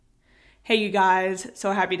Hey, you guys,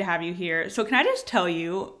 so happy to have you here. So, can I just tell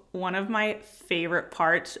you one of my favorite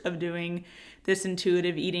parts of doing this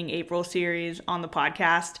intuitive eating April series on the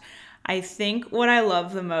podcast? I think what I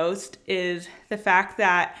love the most is the fact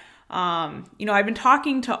that, I've been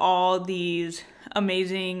talking to all these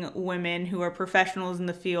amazing women who are professionals in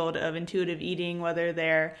the field of intuitive eating, whether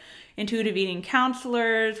they're intuitive eating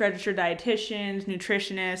counselors, registered dietitians,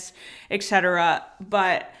 nutritionists, etc.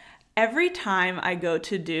 But every time I go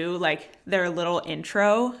to do like their little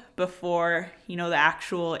intro before, the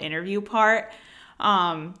actual interview part,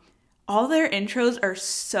 all their intros are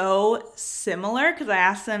so similar because I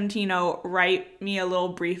asked them to, write me a little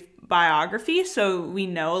brief biography so we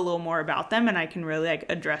know a little more about them and I can really like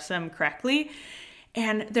address them correctly.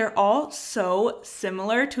 And they're all so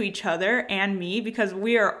similar to each other and me because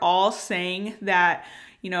we are all saying that,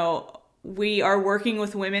 we are working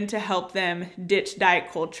with women to help them ditch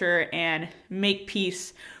diet culture and make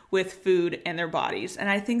peace with food and their bodies. And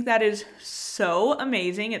I think that is so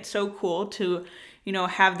amazing. It's so cool to,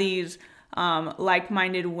 have these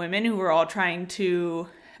like-minded women who are all trying to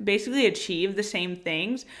basically achieve the same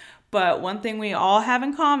things. But one thing we all have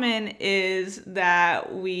in common is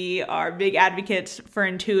that we are big advocates for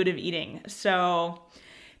intuitive eating. So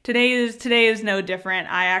today is no different.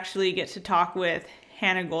 I actually get to talk with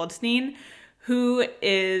Hannah Goldstein, who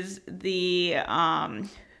is the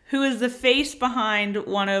face behind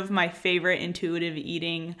one of my favorite intuitive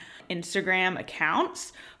eating Instagram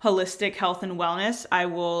accounts, Holistic Health and Wellness. I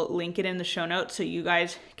will link it in the show notes so you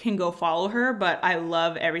guys can go follow her, but I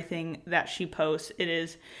love everything that she posts. It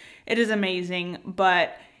is amazing.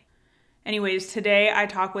 But anyways, today I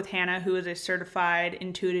talk with Hannah, who is a certified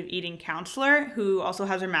intuitive eating counselor who also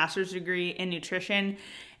has her master's degree in nutrition.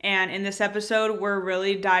 And in this episode, we're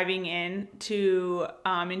really diving into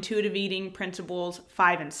intuitive eating principles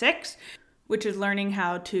 5 and 6, which is learning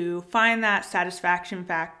how to find that satisfaction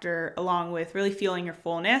factor along with really feeling your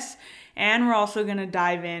fullness. And we're also going to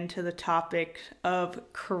dive into the topic of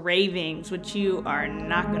cravings, which you are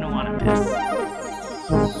not going to want to miss.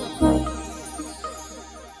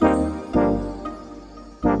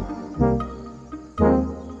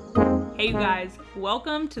 Hey, you guys,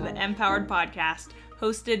 welcome to the Empowered Podcast,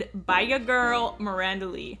 hosted by your girl, Miranda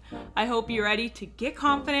Lee. I hope you're ready to get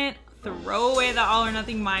confident, throw away the all or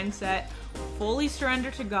nothing mindset, fully surrender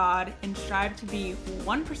to God, and strive to be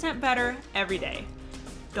 1% better every day.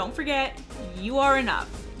 Don't forget, you are enough,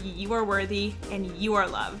 you are worthy, and you are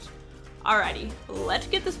loved. Alrighty, let's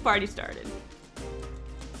get this party started.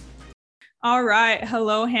 All right.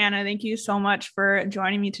 Hello, Hannah. Thank you so much for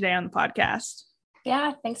joining me today on the podcast.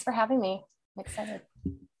 Yeah, thanks for having me. I'm excited.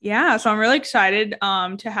 Yeah, so I'm really excited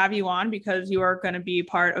to have you on because you are going to be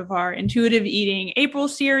part of our Intuitive Eating April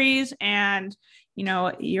series. And,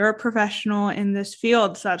 you're a professional in this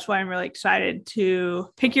field. So that's why I'm really excited to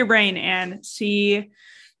pick your brain and see,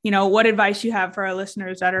 what advice you have for our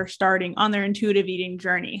listeners that are starting on their intuitive eating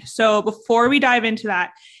journey. So before we dive into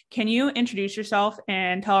that, can you introduce yourself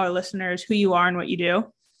and tell our listeners who you are and what you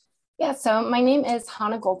do? Yeah, so my name is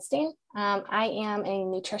Hannah Goldstein. I am a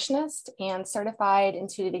nutritionist and certified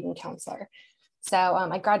intuitive eating counselor. So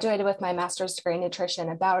I graduated with my master's degree in nutrition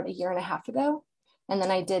about a year and a half ago. And then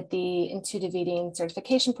I did the intuitive eating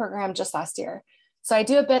certification program just last year. So I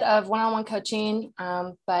do a bit of one-on-one coaching,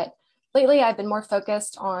 but lately I've been more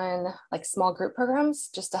focused on like small group programs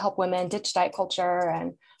just to help women ditch diet culture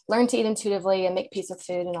and learn to eat intuitively and make peace with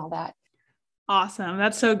food and all that. Awesome.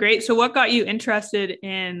 That's so great. So what got you interested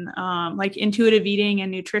in like intuitive eating and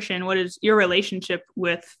nutrition? What is your relationship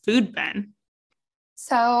with food been?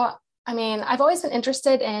 So, I've always been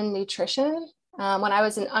interested in nutrition. When I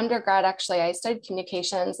was an undergrad, actually, I studied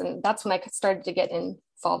communications, and that's when I started to get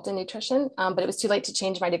involved in nutrition. But it was too late to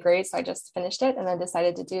change my degree, so I just finished it and then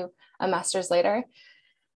decided to do a master's later.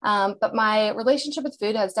 But my relationship with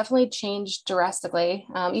food has definitely changed drastically,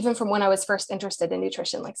 even from when I was first interested in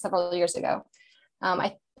nutrition, like several years ago.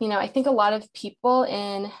 I think a lot of people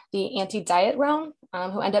in the anti-diet realm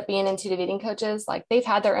who end up being intuitive eating coaches, like they've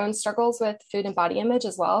had their own struggles with food and body image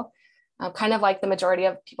as well, kind of like the majority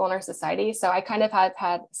of people in our society. So I kind of have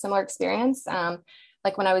had similar experience.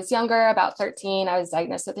 Like when I was younger, about 13, I was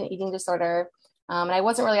diagnosed with an eating disorder. And I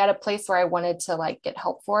wasn't really at a place where I wanted to like get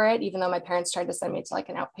help for it, even though my parents tried to send me to like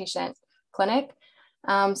an outpatient clinic.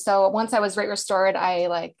 So once I was weight restored,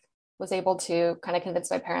 I was able to kind of convince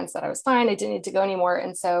my parents that I was fine. I didn't need to go anymore.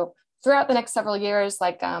 And so throughout the next several years,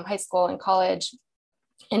 high school and college,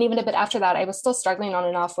 and even a bit after that, I was still struggling on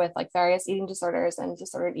and off with like various eating disorders and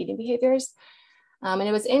disordered eating behaviors. And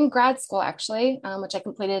it was in grad school, actually, which I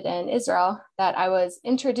completed in Israel, that I was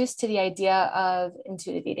introduced to the idea of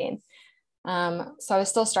intuitive eating. So I was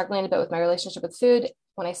still struggling a bit with my relationship with food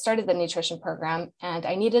when I started the nutrition program, and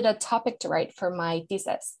I needed a topic to write for my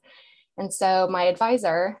thesis. And so my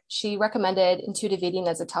advisor, she recommended intuitive eating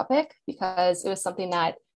as a topic because it was something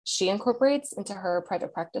that she incorporates into her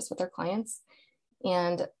private practice with her clients.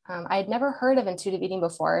 And I had never heard of intuitive eating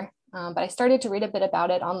before, but I started to read a bit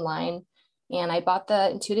about it online. And I bought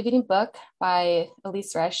the intuitive eating book by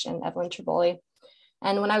Elise Resch and Evelyn Triboli.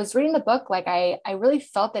 And when I was reading the book, like I really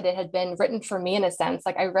felt that it had been written for me in a sense.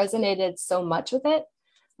 Like I resonated so much with it.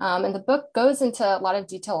 And the book goes into a lot of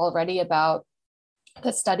detail already about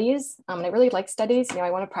the studies. And I really like studies. You know,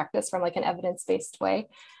 I want to practice from like an evidence-based way.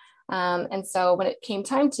 And so when it came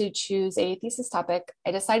time to choose a thesis topic,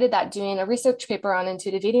 I decided that doing a research paper on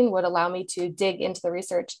intuitive eating would allow me to dig into the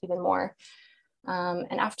research even more.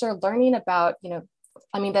 And after learning about, you know,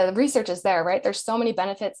 I mean, the research is there, right? There's so many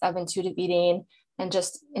benefits of intuitive eating and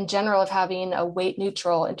just in general of having a weight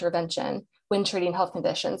neutral intervention when treating health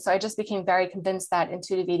conditions. So I just became very convinced that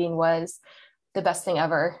intuitive eating was the best thing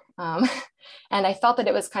ever. And I felt that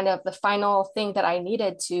it was kind of the final thing that I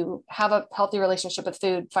needed to have a healthy relationship with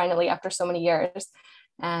food finally after so many years.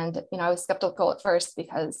 And, you know, I was skeptical at first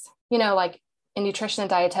because, you know, like in nutrition and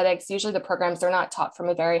dietetics, usually the programs, they're not taught from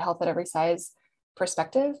a very health at every size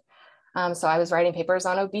perspective. So I was writing papers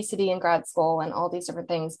on obesity in grad school and all these different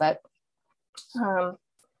things. But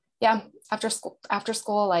yeah, after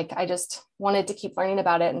school, like I just wanted to keep learning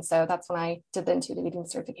about it. And so that's when I did the intuitive eating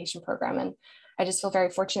certification program. And I just feel very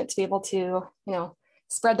fortunate to be able to, you know,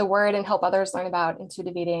 spread the word and help others learn about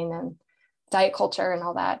intuitive eating and diet culture and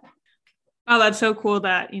all that. Oh, that's so cool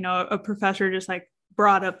that, you know, a professor just like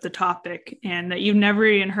brought up the topic and that you've never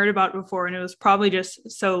even heard about it before. And it was probably just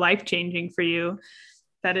so life-changing for you.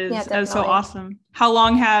 That is so awesome. How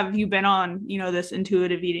long have you been on, you know, this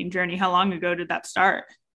intuitive eating journey? How long ago did that start?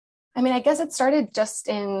 I mean, I guess it started just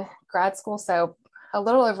in grad school. So a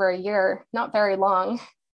little over a year, not very long.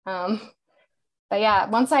 Um, but yeah,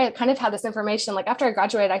 once I kind of had this information, like after I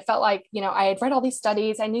graduated, I felt like, you know, I had read all these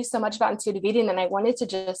studies. I knew so much about intuitive eating and I wanted to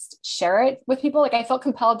just share it with people. Like I felt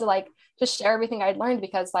compelled to like just share everything I'd learned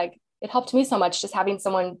because like it helped me so much just having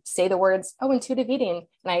someone say the words, oh, intuitive eating.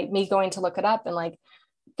 And me going to look it up and like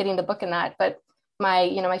getting the book in that. But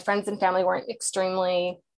my friends and family weren't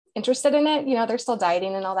extremely interested in it. You know, they're still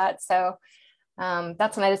dieting and all that. So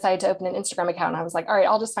that's when I decided to open an Instagram account. And I was like, all right,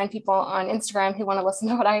 I'll just find people on Instagram who want to listen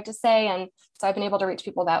to what I have to say. And so I've been able to reach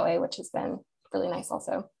people that way, which has been really nice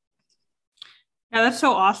also. Yeah, that's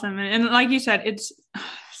so awesome. And like you said, it's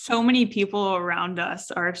so many people around us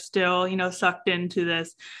are still, you know, sucked into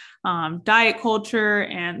this diet culture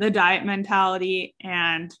and the diet mentality.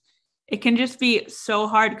 And it can just be so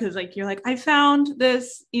hard because like you're like, I found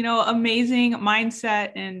this, you know, amazing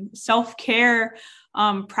mindset and self-care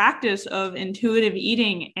practice of intuitive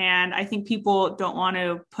eating. And I think people don't want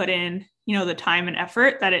to put in, you know, the time and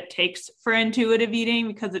effort that it takes for intuitive eating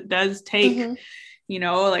because it does take, you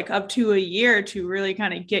know, like up to a year to really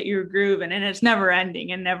kind of get your groove and it's never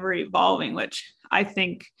ending and never evolving, which I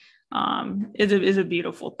think is a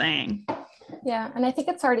beautiful thing. Yeah. And I think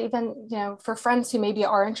it's hard even, you know, for friends who maybe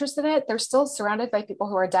are interested in it, they're still surrounded by people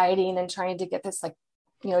who are dieting and trying to get this like,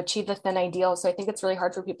 you know, achieve the thin ideal. So I think it's really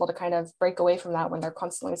hard for people to kind of break away from that when they're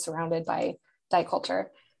constantly surrounded by diet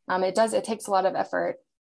culture. It takes a lot of effort.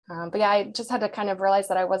 But yeah, I just had to kind of realize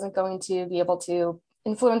that I wasn't going to be able to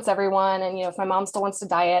influence everyone. And, you know, if my mom still wants to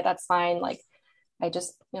diet, that's fine. Like I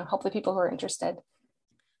just, you know, help the people who are interested.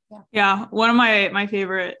 Yeah. One of my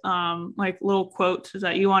favorite, like little quotes is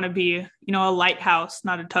that you want to be, you know, a lighthouse,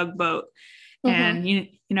 not a tugboat. And, you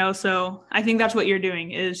know, so I think that's what you're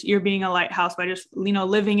doing is you're being a lighthouse by just, you know,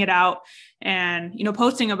 living it out and, you know,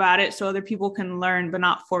 posting about it so other people can learn, but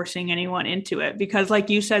not forcing anyone into it. Because like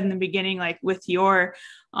you said in the beginning, like with your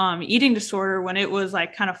eating disorder, when it was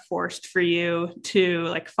like kind of forced for you to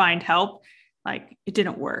like find help, like it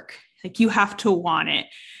didn't work. Like you have to want it.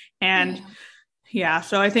 And yeah,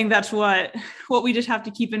 so I think that's what we just have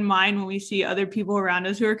to keep in mind when we see other people around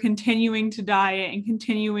us who are continuing to diet and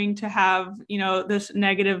continuing to have, you know, this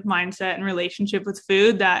negative mindset and relationship with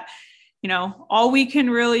food that, you know, all we can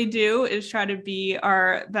really do is try to be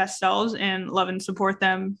our best selves and love and support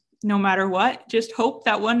them no matter what. Just hope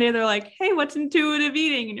that one day they're like, hey, what's intuitive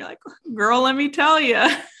eating? And you're like, girl, let me tell you.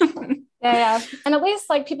 Yeah. And at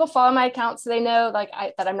least like people follow my account so they know like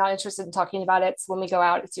that I'm not interested in talking about it. So when we go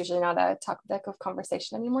out, it's usually not a topic of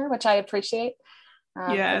conversation anymore, which I appreciate.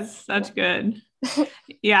 Yes, that's good.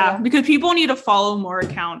 Yeah, because people need to follow more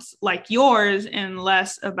accounts like yours and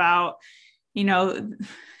less about, you know,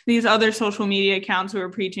 these other social media accounts who are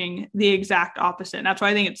preaching the exact opposite. And that's why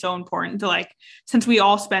I think it's so important to like, since we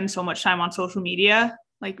all spend so much time on social media,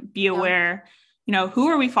 like be Yeah. aware, who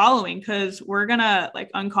are we following? Because we're gonna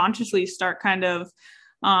like unconsciously start kind of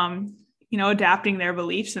adapting their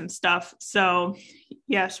beliefs and stuff. So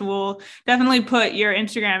yes, we'll definitely put your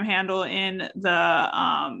Instagram handle in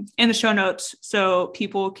the show notes so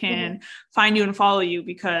people can Mhm. find you and follow you,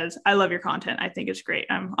 because I love your content. I think it's great.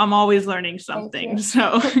 I'm always learning Thank something. you.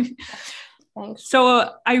 So Thanks.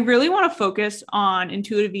 so I really want to focus on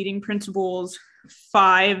intuitive eating principles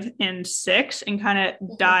 5 and 6 and kind of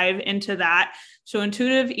Mhm. dive into that. So,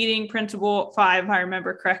 intuitive eating principle 5, if I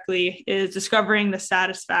remember correctly, is discovering the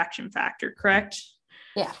satisfaction factor, correct?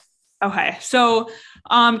 Yeah. Okay. So,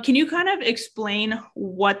 can you kind of explain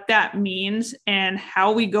what that means and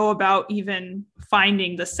how we go about even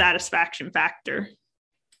finding the satisfaction factor?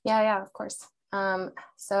 Yeah, of course.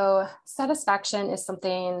 So satisfaction is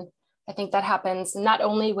something I think that happens not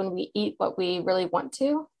only when we eat what we really want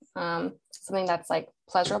to, something that's like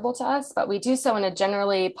pleasurable to us, but we do so in a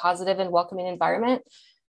generally positive and welcoming environment.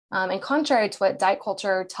 And contrary to what diet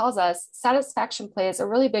culture tells us, satisfaction plays a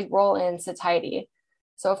really big role in satiety.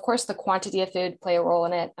 So, of course, the quantity of food play a role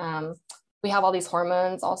in it. We have all these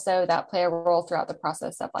hormones also that play a role throughout the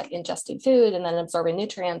process of like ingesting food and then absorbing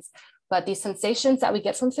nutrients. But these sensations that we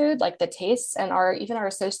get from food, like the tastes and even our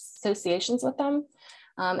associations with them,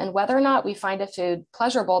 and whether or not we find a food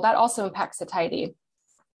pleasurable, that also impacts satiety.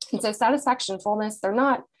 And so satisfaction and fullness, they're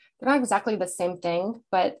not exactly the same thing,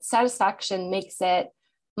 but satisfaction makes it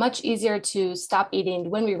much easier to stop eating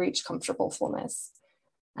when we reach comfortable fullness.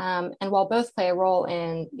 And while both play a role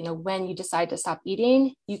in, when you decide to stop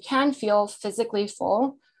eating, you can feel physically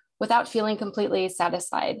full without feeling completely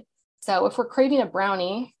satisfied. So if we're craving a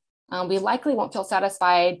brownie, we likely won't feel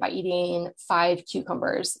satisfied by eating 5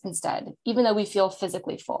 cucumbers instead, even though we feel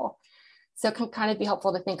physically full. So it can kind of be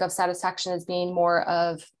helpful to think of satisfaction as being more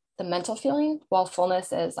of the mental feeling, while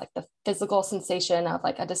fullness is like the physical sensation of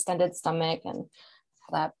like a distended stomach and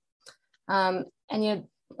all that. And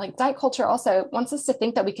like diet culture also wants us to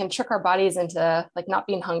think that we can trick our bodies into like not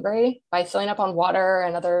being hungry by filling up on water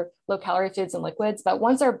and other low calorie foods and liquids. But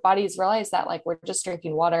once our bodies realize that like we're just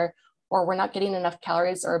drinking water or we're not getting enough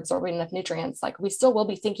calories or absorbing enough nutrients, like we still will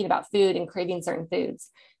be thinking about food and craving certain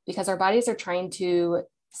foods because our bodies are trying to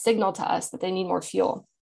signal to us that they need more fuel.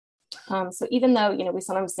 So even though, we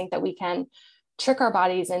sometimes think that we can trick our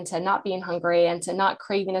bodies into not being hungry and to not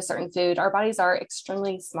craving a certain food, our bodies are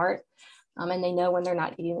extremely smart, and they know when they're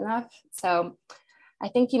not eating enough. So I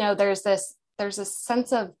think, there's this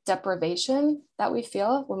sense of deprivation that we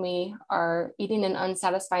feel when we are eating an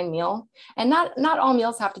unsatisfying meal. And not all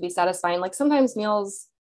meals have to be satisfying. Like sometimes meals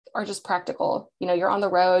are just practical. You're on the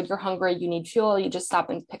road, you're hungry, you need fuel, you just stop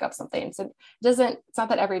and pick up something. So it's not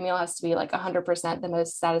that every meal has to be like 100% the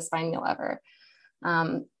most satisfying meal ever.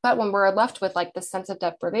 But when we're left with like the sense of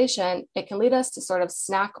deprivation, it can lead us to sort of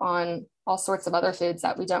snack on all sorts of other foods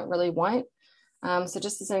that we don't really want. So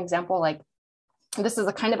just as an example, like this is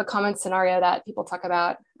a kind of a common scenario that people talk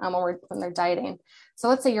about when they're dieting. So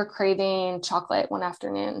let's say you're craving chocolate one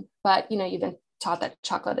afternoon, but you've been taught that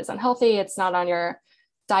chocolate is unhealthy. It's not on your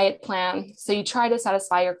diet plan. So you try to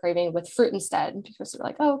satisfy your craving with fruit instead because you're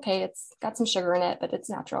like, oh, okay, it's got some sugar in it, but it's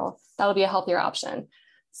natural. That'll be a healthier option.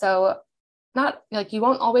 So not like you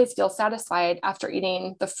won't always feel satisfied after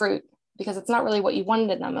eating the fruit because it's not really what you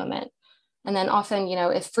wanted in that moment. And then often,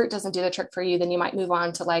 if fruit doesn't do the trick for you, then you might move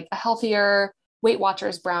on to like a healthier Weight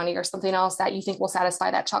Watchers brownie or something else that you think will satisfy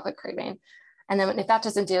that chocolate craving. And then if that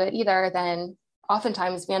doesn't do it either, then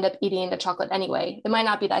oftentimes we end up eating the chocolate anyway. It might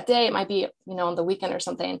not be that day, it might be, on the weekend or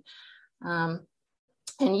something. And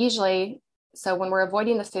usually, so when we're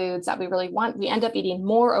avoiding the foods that we really want, we end up eating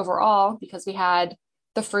more overall because we had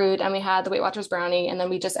the fruit and we had the Weight Watchers brownie, and then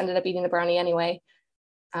we just ended up eating the brownie anyway,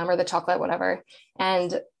 or the chocolate, whatever.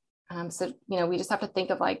 And so, we just have to think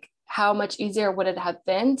of like, how much easier would it have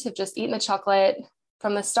been to just eat the chocolate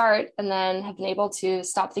from the start and then have been able to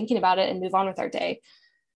stop thinking about it and move on with our day.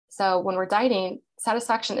 So when we're dieting,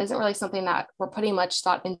 satisfaction isn't really something that we're putting much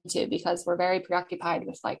thought into because we're very preoccupied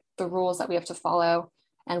with like the rules that we have to follow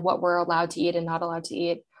and what we're allowed to eat and not allowed to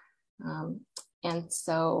eat. And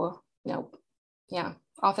so, yeah,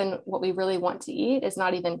 often what we really want to eat is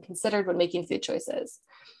not even considered when making food choices.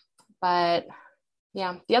 But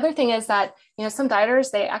yeah, the other thing is that, some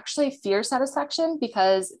dieters, they actually fear satisfaction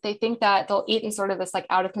because they think that they'll eat in sort of this like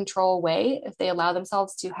out of control way if they allow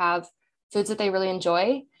themselves to have foods that they really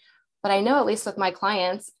enjoy. But I know, at least with my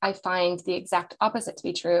clients, I find the exact opposite to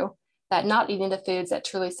be true, that not eating the foods that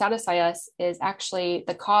truly satisfy us is actually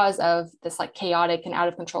the cause of this like chaotic and out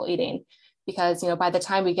of control eating. Because, by the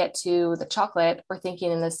time we get to the chocolate, we're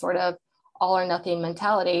thinking in this sort of all or nothing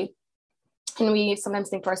mentality. And we sometimes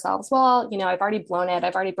think to ourselves, well, I've already blown it.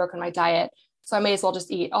 I've already broken my diet. So I may as well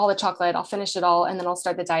just eat all the chocolate. I'll finish it all and then I'll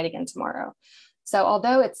start the diet again tomorrow. So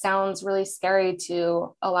although it sounds really scary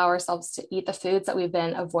to allow ourselves to eat the foods that we've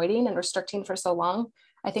been avoiding and restricting for so long,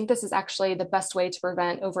 I think this is actually the best way to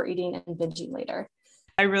prevent overeating and binging later.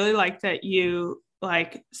 I really like that you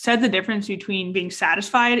said the difference between being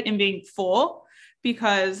satisfied and being full,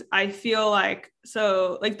 because I feel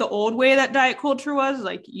the old way that diet culture was,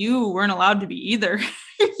 you weren't allowed to be either.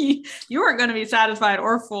 you weren't going to be satisfied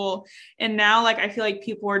or full. And now I feel like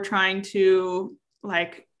people are trying to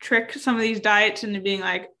trick some of these diets into being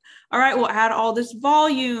all right, we'll add all this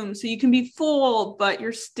volume so you can be full, but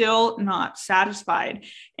you're still not satisfied.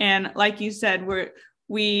 And like you said,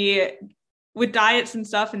 we with diets and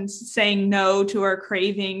stuff and saying no to our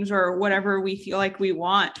cravings or whatever we feel like we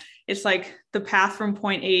want, it's the path from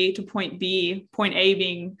point A to point B, point A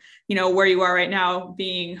being, where you are right now,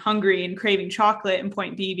 being hungry and craving chocolate, and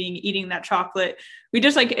point B being eating that chocolate. We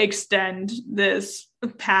just extend this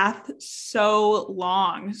path so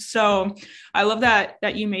long. So I love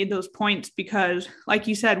that you made those points, because like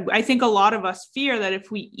you said, I think a lot of us fear that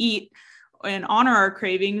if we eat and honor our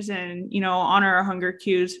cravings and, honor our hunger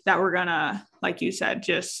cues, that we're gonna, like you said,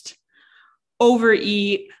 just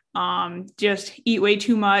overeat, just eat way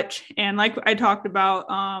too much. And like we talked about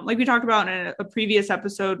in a previous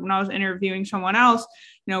episode when I was interviewing someone else,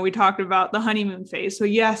 we talked about the honeymoon phase. So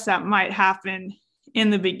yes, that might happen in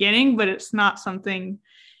the beginning, but it's not something,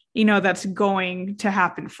 that's going to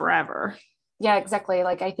happen forever. Yeah, exactly.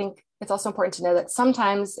 I think it's also important to know that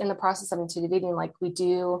sometimes in the process of intuitive eating,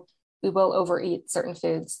 we will overeat certain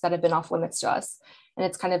foods that have been off limits to us. And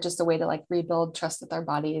it's kind of just a way to rebuild trust with our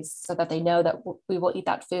bodies so that they know that we will eat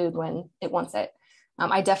that food when it wants it.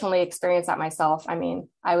 I definitely experienced that myself. I mean,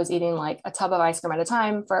 I was eating a tub of ice cream at a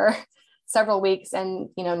time for several weeks. And,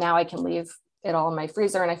 now I can leave it all in my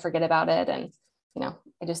freezer and I forget about it. And,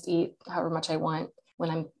 I just eat however much I want when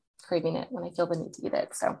I'm craving it, when I feel the need to eat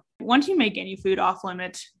it. So once you make any food off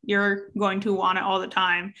limits, you're going to want it all the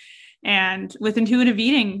time. And with intuitive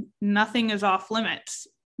eating, nothing is off limits.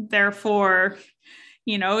 Therefore,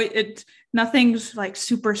 nothing's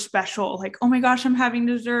super special. Oh my gosh, I'm having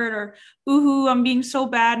dessert, or ooh, I'm being so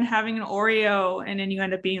bad and having an Oreo. And then you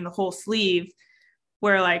end up eating the whole sleeve,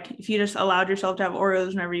 where if you just allowed yourself to have Oreos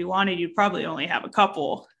whenever you wanted, you'd probably only have a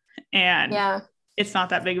couple. And yeah, it's not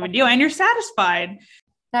that big of a deal. And you're satisfied.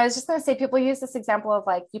 I was just going to say, people use this example of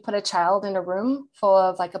you put a child in a room full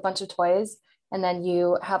of a bunch of toys, and then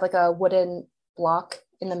you have a wooden block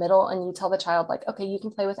in the middle, and you tell the child okay, you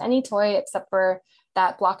can play with any toy except for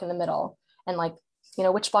that block in the middle. And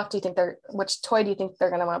which toy do you think they're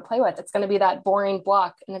going to want to play with? It's going to be that boring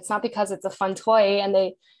block. And it's not because it's a fun toy and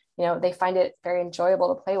they find it very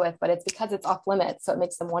enjoyable to play with, but it's because it's off limits. So it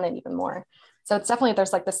makes them want it even more. So it's definitely,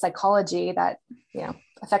 there's this psychology that,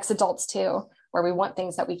 affects adults too, where we want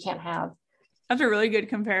things that we can't have. That's a really good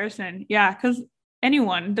comparison. Yeah. Cause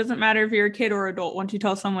anyone, doesn't matter if you're a kid or adult, once you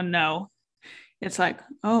tell someone no, it's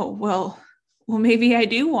oh, well, maybe I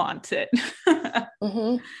do want it.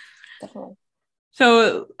 Mm-hmm. Definitely.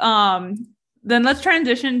 So then let's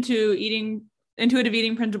transition to intuitive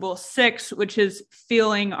eating principle 6, which is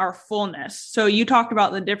feeling our fullness. So you talked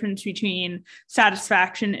about the difference between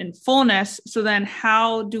satisfaction and fullness. So then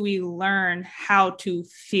how do we learn how to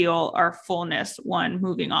feel our fullness when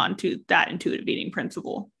moving on to that intuitive eating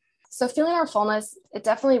principle? So feeling our fullness, it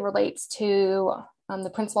definitely relates to the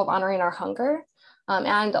principle of honoring our hunger.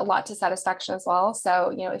 And a lot to satisfaction as well.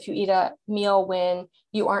 So, if you eat a meal when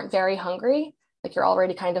you aren't very hungry, you're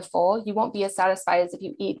already kind of full, you won't be as satisfied as if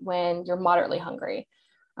you eat when you're moderately hungry.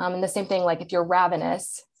 And the same thing, if you're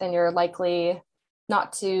ravenous, then you're likely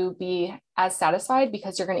not to be as satisfied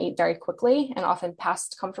because you're going to eat very quickly and often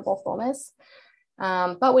past comfortable fullness.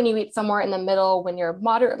 But when you eat somewhere in the middle, when you're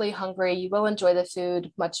moderately hungry, you will enjoy the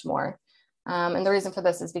food much more. And the reason for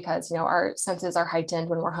this is because, our senses are heightened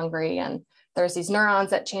when we're hungry, and there's these neurons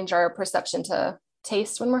that change our perception to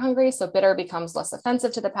taste when we're hungry. So bitter becomes less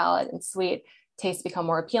offensive to the palate, and sweet tastes become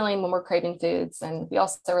more appealing when we're craving foods. And we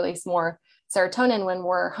also release more serotonin when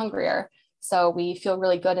we're hungrier. So we feel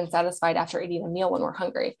really good and satisfied after eating a meal when we're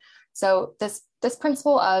hungry. So this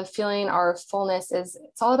principle of feeling our fullness it's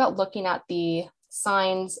all about looking at the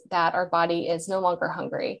signs that our body is no longer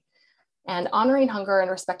hungry. And honoring hunger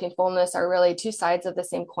and respecting fullness are really two sides of the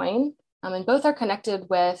same coin. And both are connected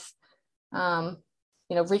with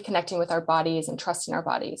reconnecting with our bodies and trusting our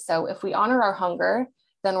bodies. So if we honor our hunger,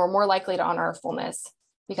 then we're more likely to honor our fullness.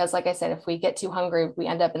 Because like I said, if we get too hungry, we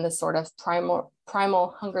end up in this sort of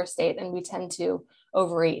primal hunger state, and we tend to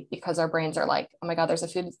overeat because our brains are oh my God, there's a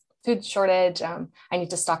food food shortage. I need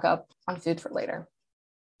to stock up on food for later.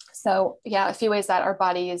 So yeah, a few ways that our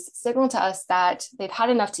bodies signal to us that they've had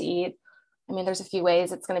enough to eat. I mean, there's a few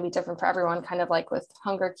ways. It's going to be different for everyone, kind of like with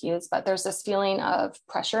hunger cues, but there's this feeling of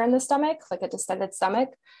pressure in the stomach, like a distended stomach.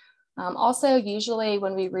 Also, usually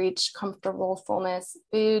when we reach comfortable fullness,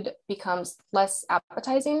 food becomes less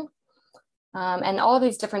appetizing. And all of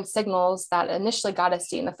these different signals that initially got us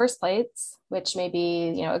to eat in the first place, which may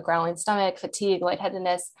be, a growling stomach, fatigue,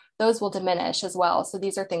 lightheadedness, those will diminish as well. So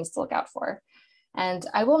these are things to look out for. And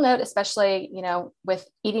I will note, especially, with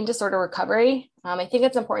eating disorder recovery, I think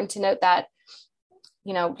it's important to note that,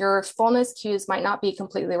 your fullness cues might not be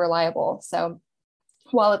completely reliable. So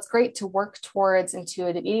while it's great to work towards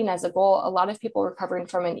intuitive eating as a goal, a lot of people recovering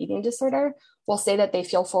from an eating disorder will say that they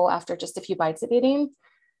feel full after just a few bites of eating.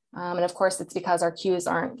 And of course, it's because our cues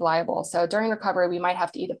aren't reliable. So during recovery, we might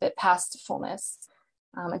have to eat a bit past fullness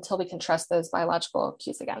until we can trust those biological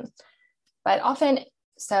cues again. But often,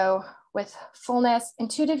 so with fullness,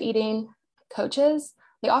 intuitive eating coaches,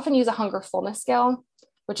 they often use a hunger fullness scale,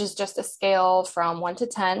 which is just a scale from 1 to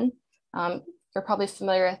 10. You're probably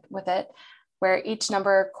familiar with it, where each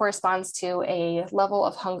number corresponds to a level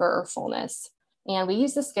of hunger or fullness. And we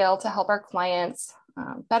use the scale to help our clients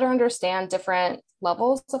better understand different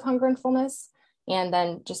levels of hunger and fullness, and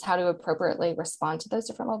then just how to appropriately respond to those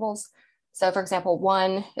different levels. So for example,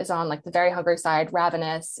 1 is on like the very hungry side,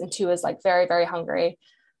 ravenous, and 2 is like very, very hungry.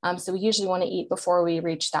 So we usually want to eat before we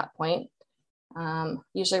reach that point.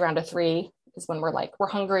 Usually around a 3 is when we're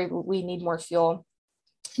hungry, we need more fuel.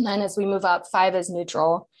 And then as we move up, 5 is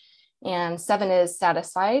neutral, and 7 is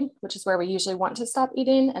satisfied, which is where we usually want to stop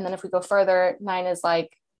eating. And then if we go further, 9 is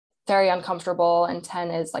like very uncomfortable, and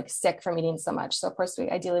 10 is like sick from eating so much. So of course, we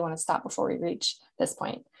ideally want to stop before we reach this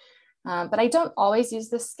point. But I don't always use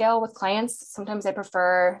this scale with clients. Sometimes I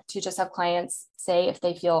prefer to just have clients say if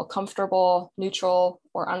they feel comfortable, neutral,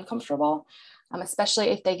 or uncomfortable, especially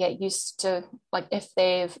if they get used to, like if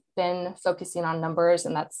they've been focusing on numbers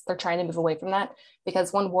and they're trying to move away from that.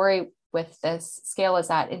 Because one worry with this scale is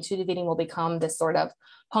that intuitive eating will become this sort of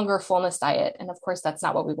hunger fullness diet. And of course, that's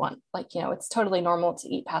not what we want. It's totally normal to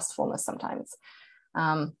eat past fullness sometimes.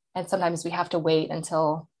 And sometimes we have to wait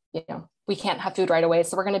until, we can't have food right away.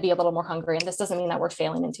 So we're going to be a little more hungry. And this doesn't mean that we're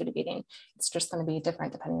failing intuitive eating. It's just going to be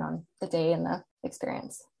different depending on the day and the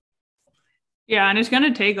experience. Yeah, and it's going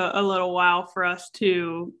to take a little while for us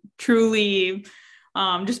to truly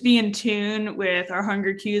just be in tune with our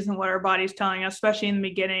hunger cues and what our body's telling us, especially in the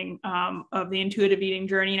beginning of the intuitive eating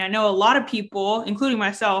journey. And I know a lot of people, including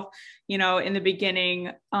myself, in the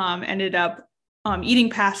beginning ended up eating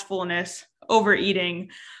past fullness, overeating.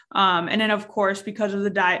 And then, of course, because of the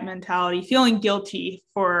diet mentality, feeling guilty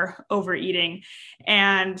for overeating.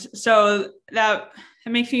 And so that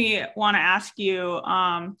makes me want to ask you,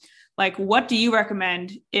 what do you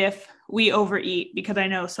recommend if we overeat? Because I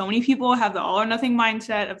know so many people have the all or nothing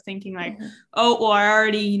mindset of thinking oh, well, I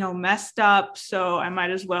already, messed up, so I might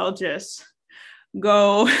as well just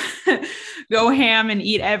go ham and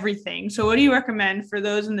eat everything. So what do you recommend for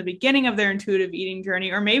those in the beginning of their intuitive eating journey,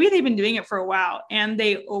 or maybe they've been doing it for a while and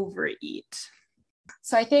they overeat?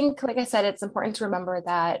 So I think, like I said, it's important to remember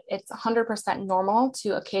that it's 100% normal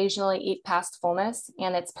to occasionally eat past fullness,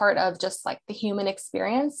 and it's part of just like the human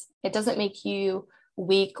experience. It doesn't make you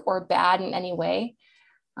weak or bad in any way.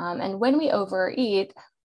 And when we overeat,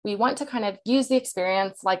 we want to kind of use the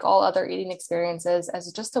experience, like all other eating experiences,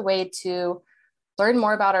 as just a way to learn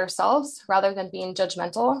more about ourselves rather than being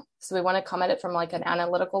judgmental. So we want to come at it from like an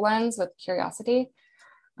analytical lens with curiosity.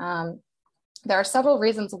 There are several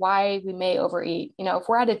reasons why we may overeat. If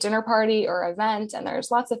we're at a dinner party or event and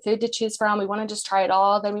there's lots of food to choose from, we want to just try it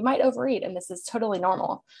all, then we might overeat. And this is totally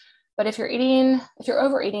normal. But if you're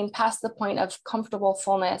overeating past the point of comfortable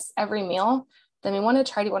fullness every meal, then we want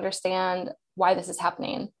to try to understand why this is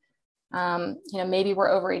happening. Maybe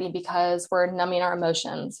we're overeating because we're numbing our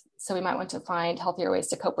emotions. So we might want to find healthier ways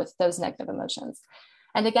to cope with those negative emotions.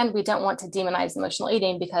 And again, we don't want to demonize emotional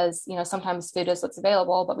eating because, sometimes food is what's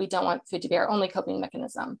available, but we don't want food to be our only coping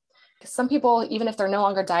mechanism. Some people, even if they're no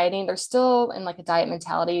longer dieting, they're still in like a diet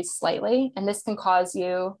mentality slightly. And this can cause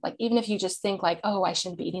you, like, even if you just think like, oh, I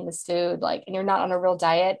shouldn't be eating this food, like, and you're not on a real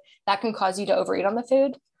diet, that can cause you to overeat on the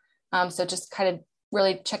food. So just kind of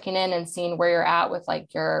really checking in and seeing where you're at with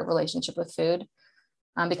like your relationship with food,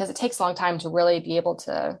 because it takes a long time to really be able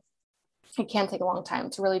to, it can take a long time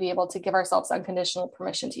to really be able to give ourselves unconditional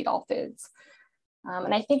permission to eat all foods.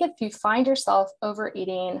 And I think if you find yourself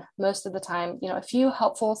overeating most of the time, a few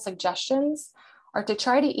helpful suggestions are to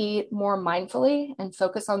try to eat more mindfully and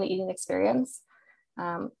focus on the eating experience.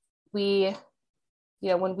 We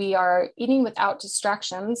when we are eating without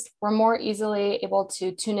distractions, we're more easily able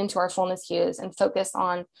to tune into our fullness cues and focus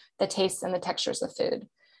on the tastes and the textures of food.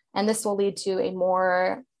 And this will lead to a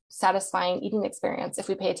more satisfying eating experience if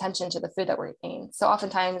we pay attention to the food that we're eating. So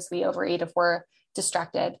oftentimes we overeat if we're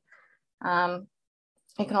distracted.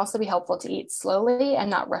 It can also be helpful to eat slowly and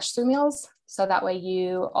not rush through meals. So that way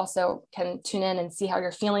you also can tune in and see how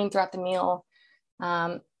you're feeling throughout the meal.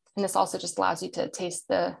 And this also just allows you to taste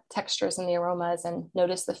the textures and the aromas and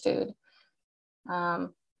notice the food.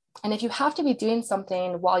 And if you have to be doing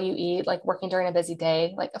something while you eat, like working during a busy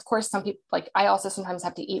day, like of course, some people, like I also sometimes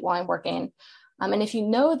have to eat while I'm working. And if you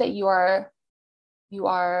know that you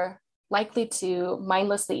are likely to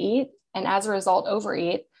mindlessly eat and as a result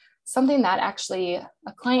overeat, something that actually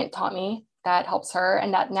a client taught me that helps her,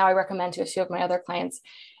 and that now I recommend to a few of my other clients,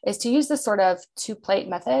 is to use this sort of 2-plate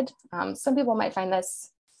method. Some people might find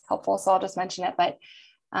this helpful, so I'll just mention it. But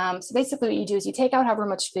so basically what you do is you take out however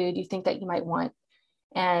much food you think that you might want,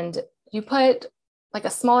 and you put like a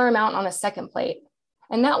smaller amount on a second plate.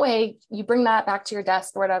 And that way you bring that back to your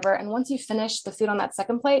desk or whatever. And once you finish the food on that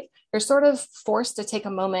second plate, you're sort of forced to take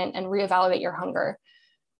a moment and reevaluate your hunger.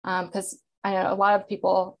 Because I know a lot of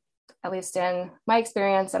people, at least in my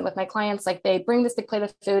experience and with my clients, like they bring this big plate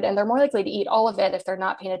of food and they're more likely to eat all of it if they're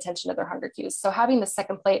not paying attention to their hunger cues. So having the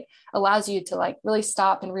second plate allows you to like really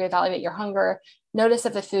stop and reevaluate your hunger, notice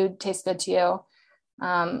if the food tastes good to you.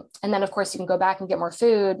 And then of course you can go back and get more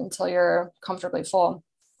food until you're comfortably full.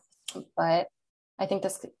 But I think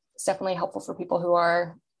this is definitely helpful for people who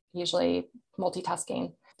are usually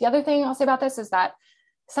multitasking. The other thing I'll say about this is that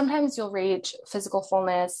sometimes you'll reach physical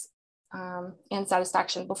fullness and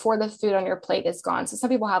satisfaction before the food on your plate is gone. So some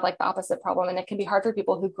people have like the opposite problem, and it can be hard for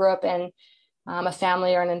people who grew up in a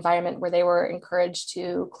family or an environment where they were encouraged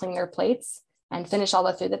to clean their plates and finish all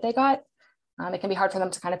the food that they got. It can be hard for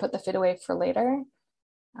them to kind of put the food away for later.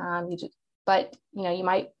 But you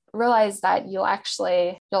might realize that you'll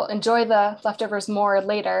enjoy the leftovers more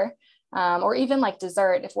later, or even like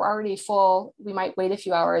dessert. If we're already full, we might wait a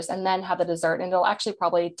few hours and then have the dessert, and it'll actually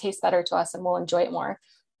probably taste better to us and we'll enjoy it more.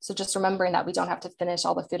 So just remembering that we don't have to finish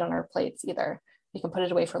all the food on our plates either. We can put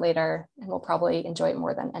it away for later and we'll probably enjoy it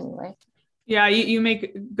more than anyway. Yeah, you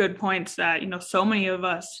make good points that, so many of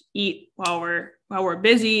us eat while we're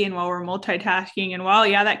busy and while we're multitasking. And while,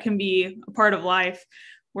 yeah, that can be a part of life,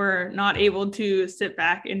 we're not able to sit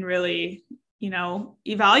back and really,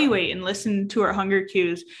 evaluate and listen to our hunger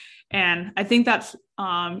cues. And I think that's,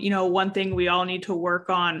 one thing we all need to work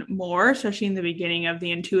on more, especially in the beginning of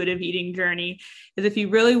the intuitive eating journey, is if you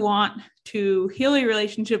really want to heal your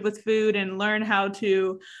relationship with food and learn how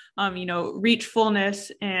to, reach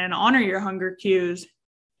fullness and honor your hunger cues,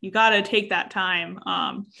 you got to take that time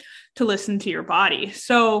to listen to your body.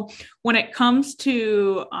 So when it comes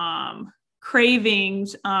to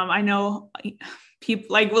cravings, I know people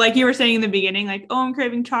like you were saying in the beginning, like, oh, I'm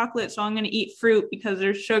craving chocolate, so I'm going to eat fruit because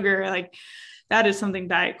there's sugar. Like that is something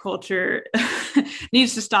diet culture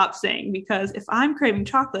needs to stop saying, because if I'm craving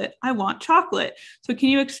chocolate, I want chocolate. So can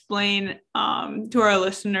you explain to our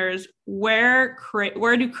listeners where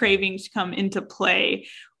do cravings come into play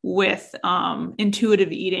with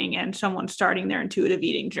intuitive eating and someone starting their intuitive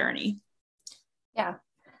eating journey? Yeah.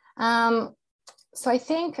 So I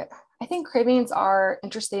think cravings are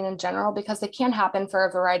interesting in general because they can happen for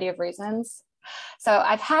a variety of reasons. So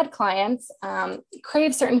I've had clients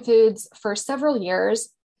crave certain foods for several years,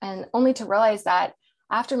 and only to realize that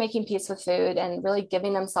after making peace with food and really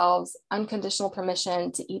giving themselves unconditional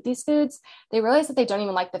permission to eat these foods, they realize that they don't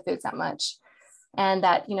even like the foods that much. And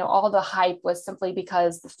that, all the hype was simply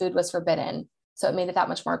because the food was forbidden. So it made it that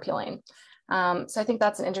much more appealing. So I think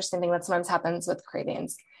that's an interesting thing that sometimes happens with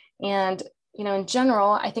cravings. And in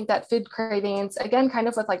general, I think that food cravings, again, kind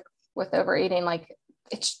of with overeating,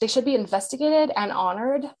 they should be investigated and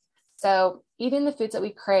honored. So eating the foods that we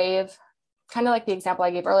crave, kind of like the example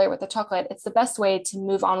I gave earlier with the chocolate, it's the best way to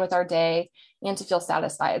move on with our day and to feel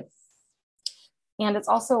satisfied. And it's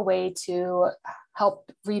also a way to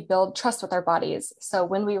help rebuild trust with our bodies. So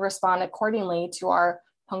when we respond accordingly to our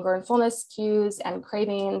hunger and fullness cues and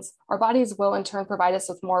cravings, our bodies will in turn provide us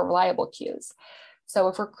with more reliable cues. So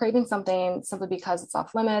if we're craving something simply because it's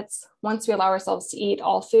off limits, once we allow ourselves to eat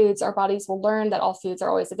all foods, our bodies will learn that all foods are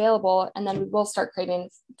always available, and then we will start craving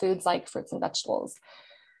foods like fruits and vegetables.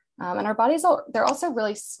 And our bodies, they're also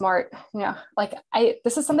really smart.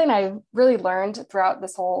 This is something I really learned throughout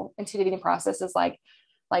this whole intuitive eating process is like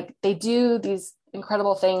they do these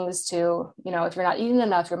incredible things to, if you're not eating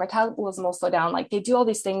enough, your metabolism will slow down. Like they do all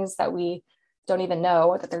these things that we don't even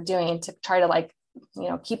know that they're doing to try to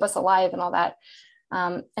keep us alive and all that.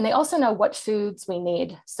 And they also know what foods we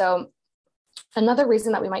need. So Another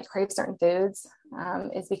reason that we might crave certain foods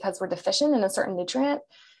is because we're deficient in a certain nutrient.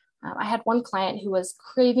 I had one client who was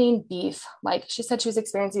craving beef. Like she said, she was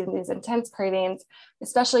experiencing these intense cravings,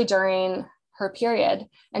 especially during her period.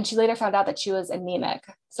 And she later found out that she was anemic.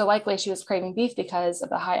 So likely she was craving beef because of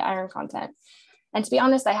the high iron content. And to be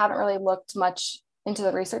honest, I haven't really looked much into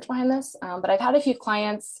the research behind this, but I've had a few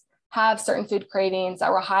clients have certain food cravings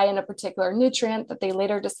that were high in a particular nutrient that they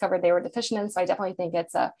later discovered they were deficient in. So I definitely think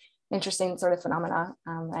it's a interesting sort of phenomena,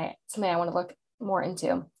 something I want to look more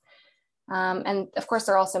into. And of course,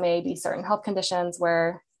 there also may be certain health conditions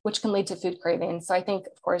which can lead to food cravings. So I think,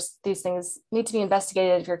 of course, these things need to be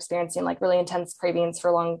investigated if you're experiencing like really intense cravings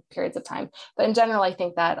for long periods of time. But in general, I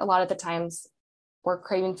think that a lot of the times we're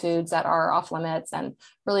craving foods that are off limits, and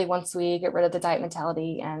really once we get rid of the diet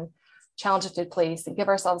mentality and challenge the food police and give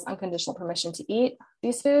ourselves unconditional permission to eat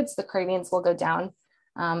these foods, the cravings will go down.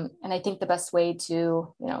 And I think the best way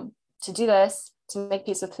to do this, to make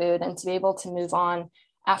peace with food and to be able to move on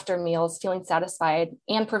after meals, feeling satisfied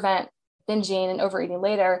and prevent binging and overeating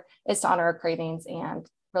later, is to honor our cravings and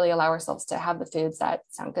really allow ourselves to have the foods that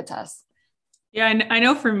sound good to us. Yeah, I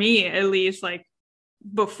know for me, at least, like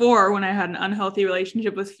before when I had an unhealthy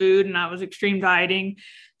relationship with food and I was extreme dieting,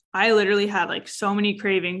 I literally had like so many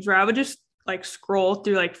cravings where I would just like scroll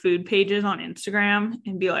through like food pages on Instagram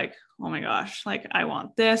and be like, oh my gosh, like I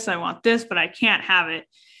want this, but I can't have it.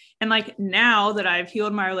 And like now that I've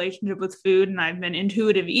healed my relationship with food and I've been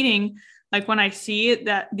intuitive eating, like when I see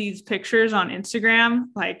that these pictures on Instagram,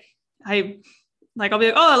 I'll be like,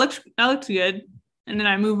 oh, that looks good. And then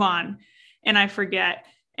I move on and I forget.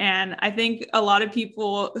 And I think a lot of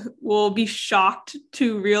people will be shocked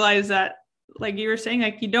to realize that, like you were saying,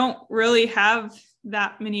 like you don't really have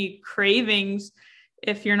that many cravings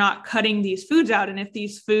if you're not cutting these foods out. And if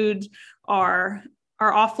these foods are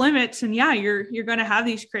off limits, and yeah, you're going to have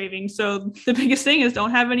these cravings. So the biggest thing is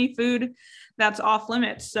don't have any food that's off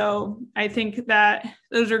limits. So I think that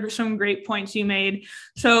those are some great points you made.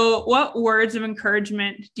 So what words of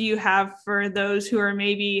encouragement do you have for those who are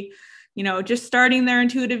maybe, just starting their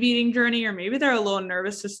intuitive eating journey, or maybe they're a little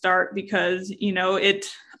nervous to start because,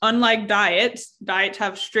 it's unlike diets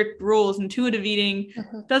have strict rules. Intuitive eating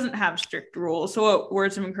doesn't have strict rules. So what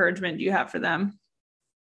words of encouragement do you have for them?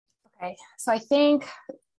 Okay, so I think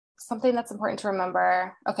something that's important to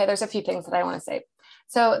remember, there's a few things that I want to say.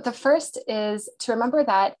 So the first is to remember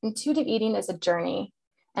that intuitive eating is a journey,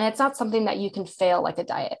 and it's not something that you can fail like a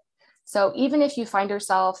diet. So even if you find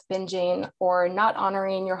yourself binging or not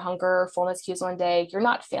honoring your hunger or fullness cues one day, you're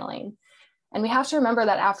not failing. And we have to remember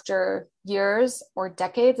that after years or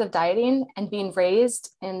decades of dieting and being raised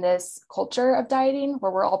in this culture of dieting,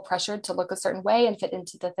 where we're all pressured to look a certain way and fit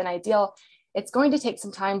into the thin ideal, it's going to take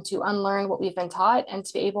some time to unlearn what we've been taught and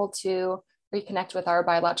to be able to reconnect with our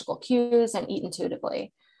biological cues and eat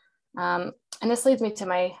intuitively. And this leads me to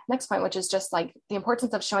my next point, which is just like the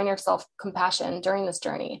importance of showing yourself compassion during this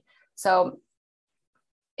journey. So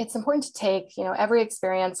it's important to take, every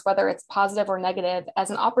experience, whether it's positive or negative, as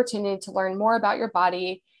an opportunity to learn more about your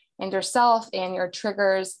body and yourself and your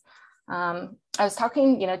triggers. I was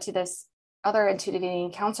talking, to this other intuitive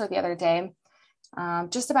eating counselor the other day,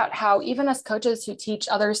 just about how even as coaches who teach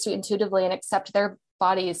others to intuitively and accept their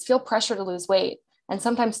bodies feel pressure to lose weight and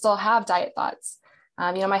sometimes still have diet thoughts.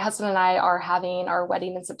 My husband and I are having our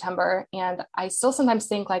wedding in September, and I still sometimes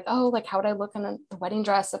think like, oh, like how would I look in the wedding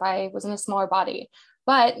dress if I was in a smaller body?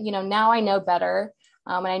 But, now I know better,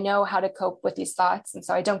 and I know how to cope with these thoughts. And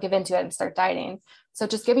so I don't give into it and start dieting. So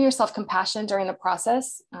just giving yourself compassion during the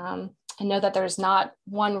process, and know that there's not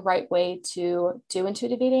one right way to do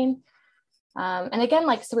intuitive eating. And again,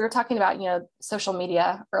 so we were talking about, social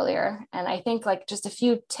media earlier. And I think just a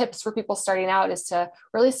few tips for people starting out is to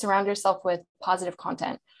really surround yourself with positive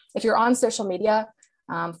content. If you're on social media,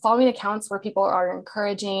 following accounts where people are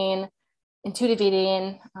encouraging intuitive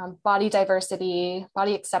eating, body diversity,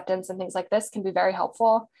 body acceptance, and things like this can be very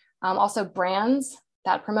helpful. Also brands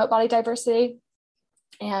that promote body diversity,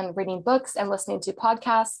 and reading books and listening to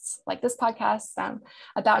podcasts like this podcast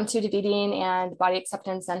about intuitive eating and body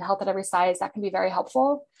acceptance and health at every size, that can be very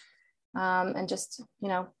helpful. And just,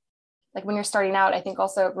 when you're starting out, I think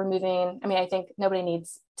also I think nobody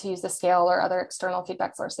needs to use the scale or other external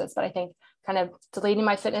feedback sources, but I think kind of deleting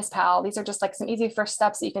MyFitnessPal, these are just some easy first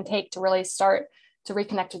steps that you can take to really start to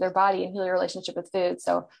reconnect with your body and heal your relationship with food.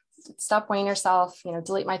 So stop weighing yourself,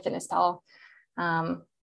 delete MyFitnessPal.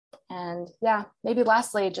 And yeah, maybe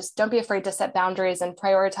lastly, just don't be afraid to set boundaries and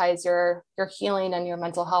prioritize your healing and your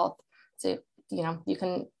mental health. So, you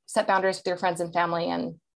can set boundaries with your friends and family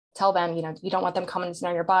and tell them, you don't want them commenting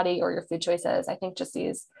on your body or your food choices. I think just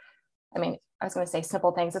these I mean, I was going to say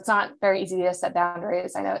simple things. It's not very easy to set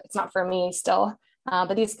boundaries. I know it's not for me still,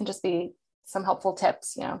 but these can just be some helpful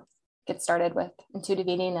tips, get started with intuitive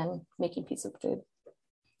eating and making peace with food.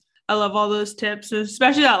 I love all those tips,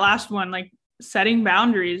 especially that last one, like setting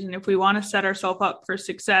boundaries. And if we want to set ourselves up for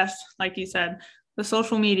success, like you said, the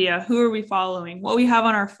social media, who are we following, what we have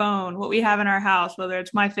on our phone, what we have in our house, whether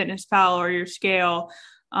it's MyFitnessPal or your scale,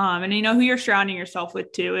 and who you're surrounding yourself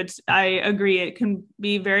with too. I agree. It can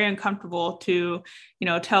be very uncomfortable to,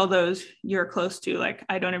 tell those you're close to, like,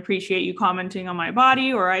 I don't appreciate you commenting on my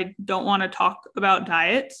body, or I don't want to talk about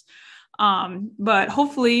diets. But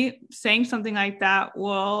hopefully saying something like that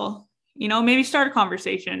will, maybe start a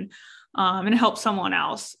conversation, and help someone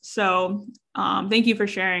else. So thank you for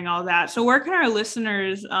sharing all that. So where can our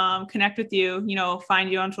listeners connect with you,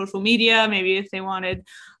 find you on social media? Maybe if they wanted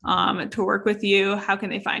to work with you, how can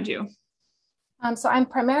they find you? So I'm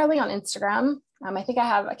primarily on Instagram. I think I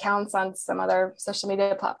have accounts on some other social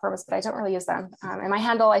media platforms, but I don't really use them. And my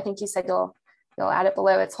handle, I think you said you'll add it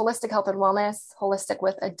below. It's Holistic Health and Wellness, holistic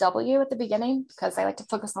with a W at the beginning, because I like to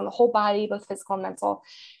focus on the whole body, both physical and mental.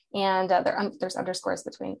 And there's underscores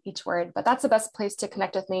between each word, but that's the best place to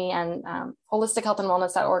connect with me. And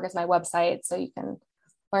holistichealthandwellness.org is my website. So you can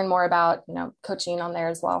learn more about, coaching on there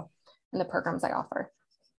as well, and the programs I offer.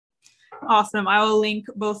 Awesome. I will link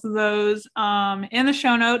both of those in the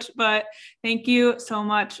show notes, but thank you so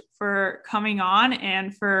much for coming on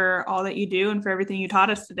and for all that you do and for everything you taught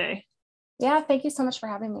us today. Yeah, thank you so much for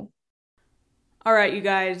having me. All right, you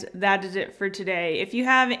guys, that is it for today. If you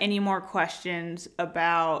have any more questions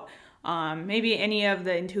about maybe any of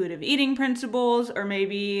the intuitive eating principles, or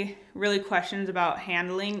maybe really questions about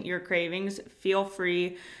handling your cravings, feel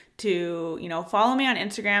free to, follow me on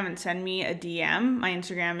Instagram and send me a DM. My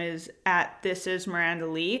Instagram is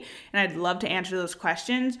 @thisismirandalee, and I'd love to answer those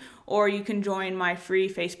questions. Or you can join my free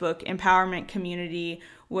Facebook empowerment community,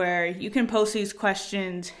 where you can post these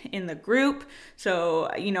questions in the group. So,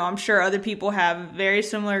 I'm sure other people have very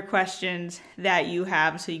similar questions that you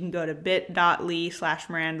have. So you can go to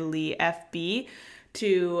bit.ly/MirandaLeeFB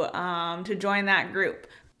to join that group.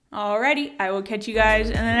 Alrighty, I will catch you guys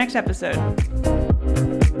in the next episode.